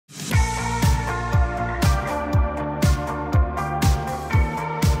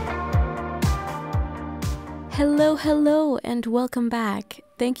Hello and welcome back.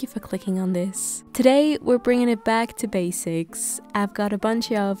 Thank you for clicking on this. Today we're bringing it back to basics. I've got a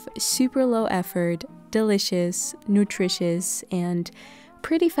bunch of super low effort, delicious, nutritious, and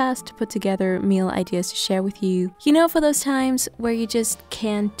pretty fast to put together meal ideas to share with you. You know, for those times where you just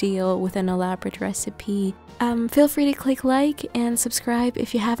can't deal with an elaborate recipe, feel free to click like and subscribe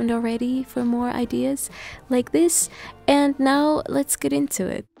if you haven't already for more ideas like this. And now let's get into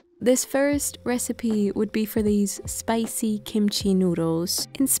it. This first recipe would be for these spicy kimchi noodles,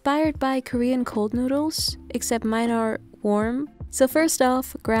 inspired by Korean cold noodles, except mine are warm. So first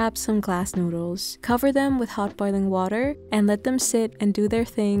off, grab some glass noodles, cover them with hot boiling water, and let them sit and do their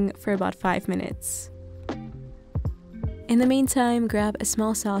thing for about 5 minutes. In the meantime, grab a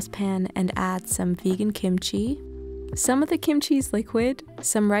small saucepan and add some vegan kimchi. Some of the kimchi is liquid,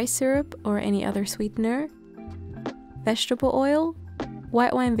 some rice syrup or any other sweetener, vegetable oil,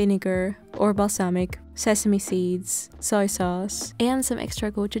 white wine vinegar or balsamic, sesame seeds, soy sauce, and some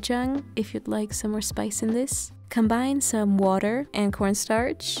extra gochujang if you'd like some more spice in this. Combine some water and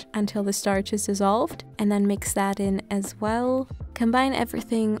cornstarch until the starch is dissolved, and then mix that in as well. Combine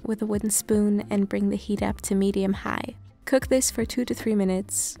everything with a wooden spoon and bring the heat up to medium-high. Cook this for 2 to 3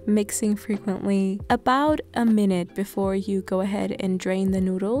 minutes, mixing frequently. About a minute before you go ahead and drain the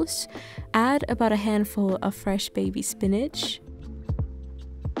noodles, add about a handful of fresh baby spinach.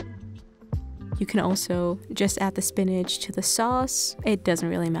 You can also just add the spinach to the sauce, it doesn't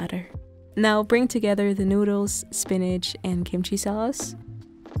really matter. Now bring together the noodles, spinach, and kimchi sauce.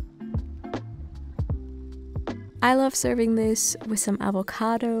 I love serving this with some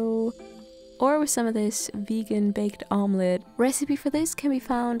avocado or with some of this vegan baked omelette. Recipe for this can be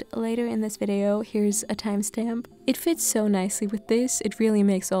found later in this video. Here's a timestamp. It fits so nicely with this, it really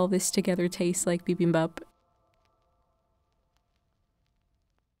makes all this together taste like bibimbap.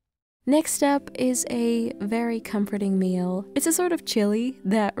 Next up is a very comforting meal. It's a sort of chili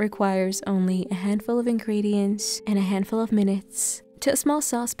that requires only a handful of ingredients and a handful of minutes. To a small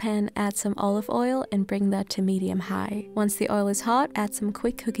saucepan, add some olive oil and bring that to medium-high. Once the oil is hot, add some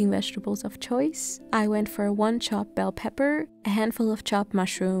quick cooking vegetables of choice. I went for 1 chopped bell pepper, a handful of chopped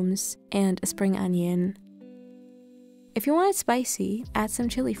mushrooms, and a spring onion. If you want it spicy, add some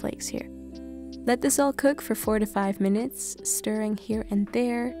chili flakes here. Let this all cook for 4 to 5 minutes, stirring here and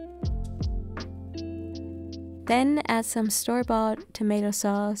there. Then add some store-bought tomato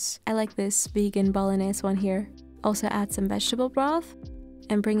sauce. I like this vegan bolognese one here. Also add some vegetable broth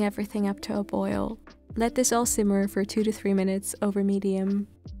and bring everything up to a boil. Let this all simmer for 2 to 3 minutes over medium.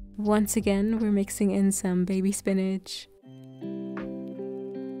 Once again, we're mixing in some baby spinach.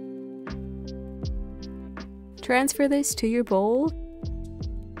 Transfer this to your bowl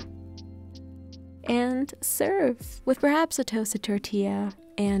and serve with perhaps a toasted tortilla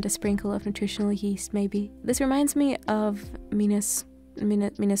and a sprinkle of nutritional yeast, maybe. This reminds me of minestrone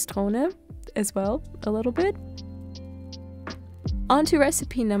as well, a little bit. On to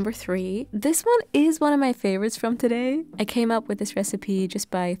recipe number 3. This one is one of my favorites from today. I came up with this recipe just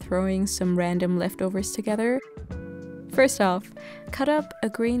by throwing some random leftovers together. First off, cut up a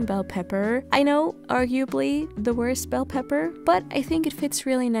green bell pepper. I know, arguably the worst bell pepper, but I think it fits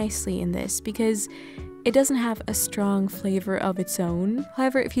really nicely in this because it doesn't have a strong flavor of its own.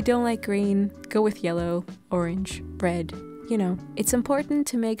 However, if you don't like green, go with yellow, orange, red. You know, it's important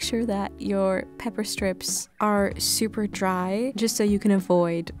to make sure that your pepper strips are super dry, just so you can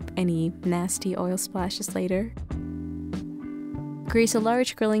avoid any nasty oil splashes later. Grease a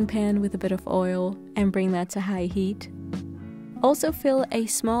large grilling pan with a bit of oil and bring that to high heat. Also fill a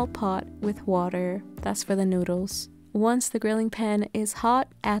small pot with water, that's for the noodles. Once the grilling pan is hot,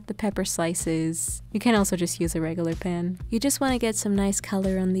 add the pepper slices. You can also just use a regular pan. You just want to get some nice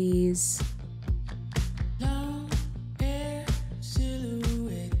color on these.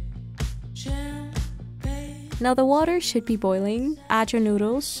 Now the water should be boiling. Add your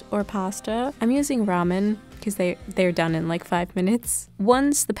noodles or pasta. I'm using ramen because they're done in like 5 minutes.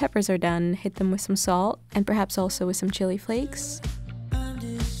 Once the peppers are done, hit them with some salt and perhaps also with some chili flakes.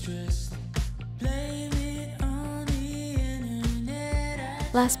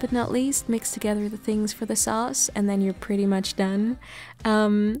 Last but not least, mix together the things for the sauce and then you're pretty much done.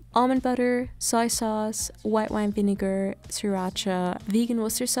 Almond butter, soy sauce, white wine vinegar, sriracha, vegan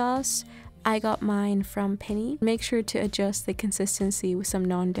Worcester sauce. I got mine from Penny. Make sure to adjust the consistency with some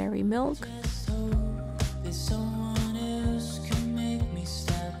non-dairy milk.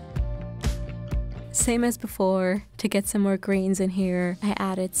 Same as before, to get some more greens in here, I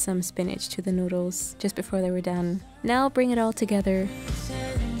added some spinach to the noodles just before they were done. Now bring it all together.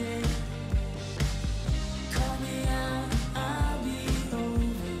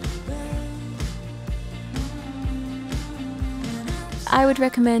 I would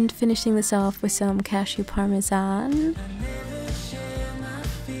recommend finishing this off with some cashew parmesan.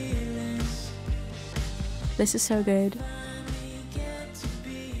 This is so good.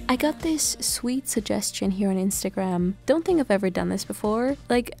 I got this sweet suggestion here on Instagram. Don't think I've ever done this before.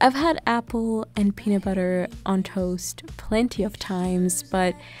 Like, I've had apple and peanut butter on toast plenty of times,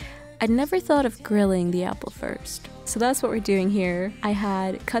 but I'd never thought of grilling the apple first. So that's what we're doing here. I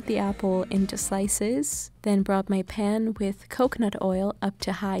had cut the apple into slices, then brought my pan with coconut oil up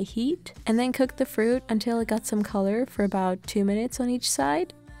to high heat, and then cooked the fruit until it got some color for about 2 minutes on each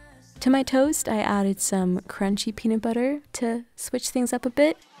side. To my toast, I added some crunchy peanut butter to switch things up a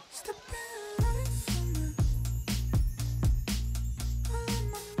bit.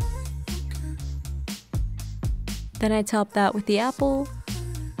 Then I topped that with the apple,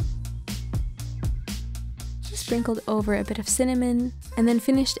 sprinkled over a bit of cinnamon, and then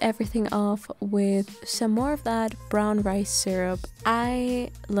finished everything off with some more of that brown rice syrup.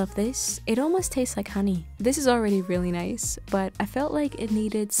 I love this. It almost tastes like honey. This is already really nice, but I felt like it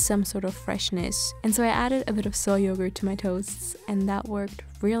needed some sort of freshness, and so I added a bit of soy yogurt to my toasts, and that worked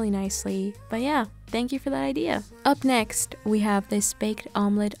really nicely. But yeah, thank you for that idea. Up next, we have this baked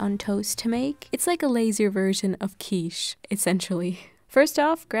omelette on toast to make. It's like a lazier version of quiche, essentially. First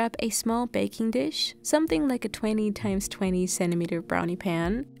off, grab a small baking dish, something like a 20x20 centimeter brownie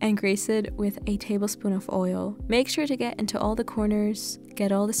pan, and grease it with a tablespoon of oil. Make sure to get into all the corners,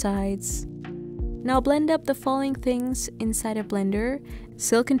 get all the sides. Now blend up the following things inside a blender: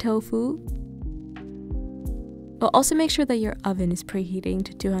 silken tofu. But also make sure that your oven is preheating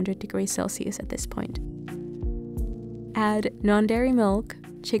to 200 degrees Celsius at this point. Add non-dairy milk,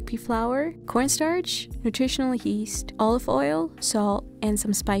 chickpea flour, cornstarch, nutritional yeast, olive oil, salt, and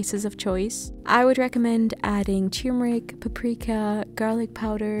some spices of choice. I would recommend adding turmeric, paprika, garlic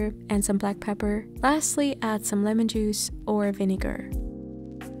powder, and some black pepper. Lastly, add some lemon juice or vinegar.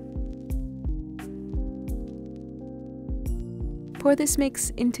 Pour this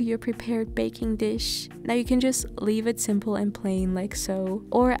mix into your prepared baking dish. Now you can just leave it simple and plain like so,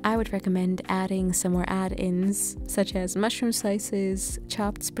 or I would recommend adding some more add-ins, such as mushroom slices,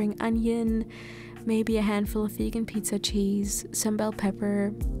 chopped spring onion, maybe a handful of vegan pizza cheese, some bell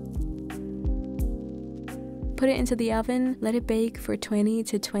pepper. Put it into the oven, let it bake for 20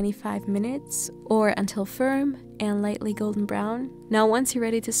 to 25 minutes, or until firm and lightly golden brown. Now once you're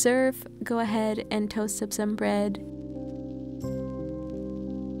ready to serve, go ahead and toast up some bread.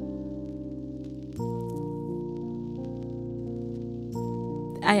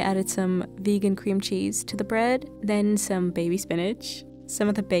 I added some vegan cream cheese to the bread, then some baby spinach, some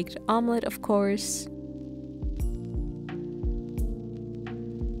of the baked omelette, of course,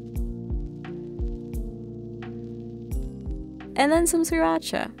 and then some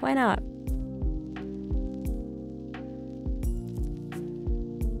sriracha. Why not?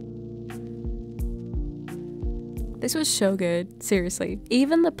 This was so good, seriously.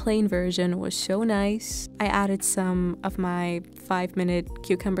 Even the plain version was so nice. I added some of my 5-minute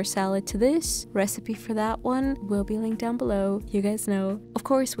cucumber salad to this. Recipe for that one will be linked down below. You guys know. Of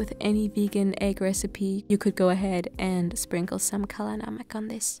course, with any vegan egg recipe, you could go ahead and sprinkle some kalanamak on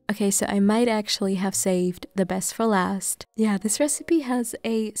this. Okay, so I might actually have saved the best for last. Yeah, this recipe has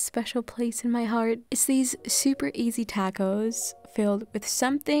a special place in my heart. It's these super easy tacos filled with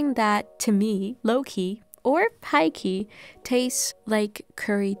something that, to me, low-key, or high-key, tastes like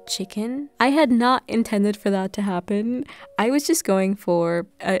curried chicken. I had not intended for that to happen. I was just going for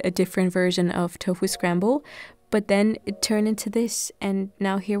a different version of tofu scramble, but then it turned into this, and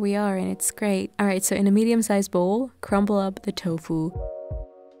now here we are, and it's great. Alright, so in a medium-sized bowl, crumble up the tofu.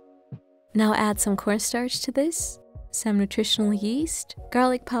 Now add some cornstarch to this, some nutritional yeast,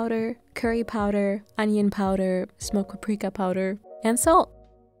 garlic powder, curry powder, onion powder, smoked paprika powder, and salt.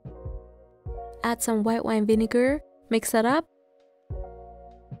 Add some white wine vinegar, mix that up.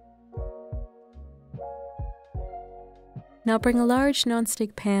 Now bring a large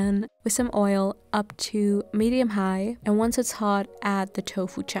non-stick pan with some oil up to medium-high, and once it's hot, add the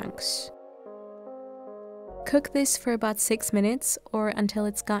tofu chunks. Cook this for about 6 minutes or until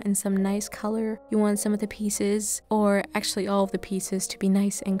it's gotten some nice color. You want some of the pieces, or actually all of the pieces, to be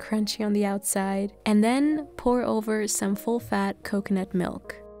nice and crunchy on the outside. And then pour over some full-fat coconut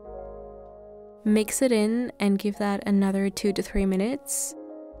milk. Mix it in and give that another 2 to 3 minutes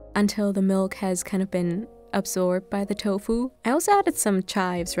until the milk has kind of been absorbed by the tofu. I also added some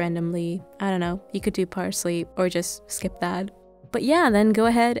chives randomly. I don't know, you could do parsley or just skip that. But yeah, then go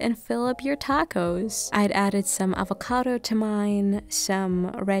ahead and fill up your tacos. I'd added some avocado to mine, some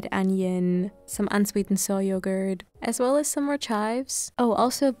red onion, some unsweetened soy yogurt, as well as some more chives. Oh,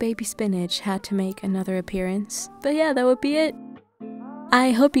 also baby spinach had to make another appearance. But yeah, that would be it.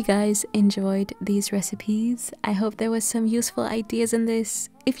 I hope you guys enjoyed these recipes. I hope there was some useful ideas in this.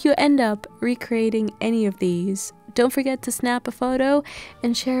 If you end up recreating any of these, don't forget to snap a photo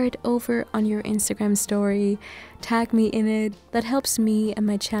and share it over on your Instagram story. Tag me in it. That helps me and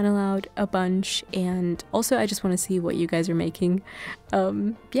my channel out a bunch. And also, I just want to see what you guys are making.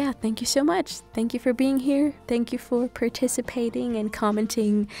 Yeah, thank you so much. Thank you for being here. Thank you for participating and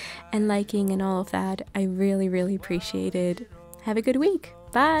commenting and liking and all of that. I really, really appreciate it. Have a good week.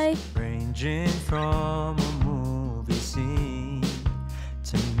 Bye. Ranging from a movie scene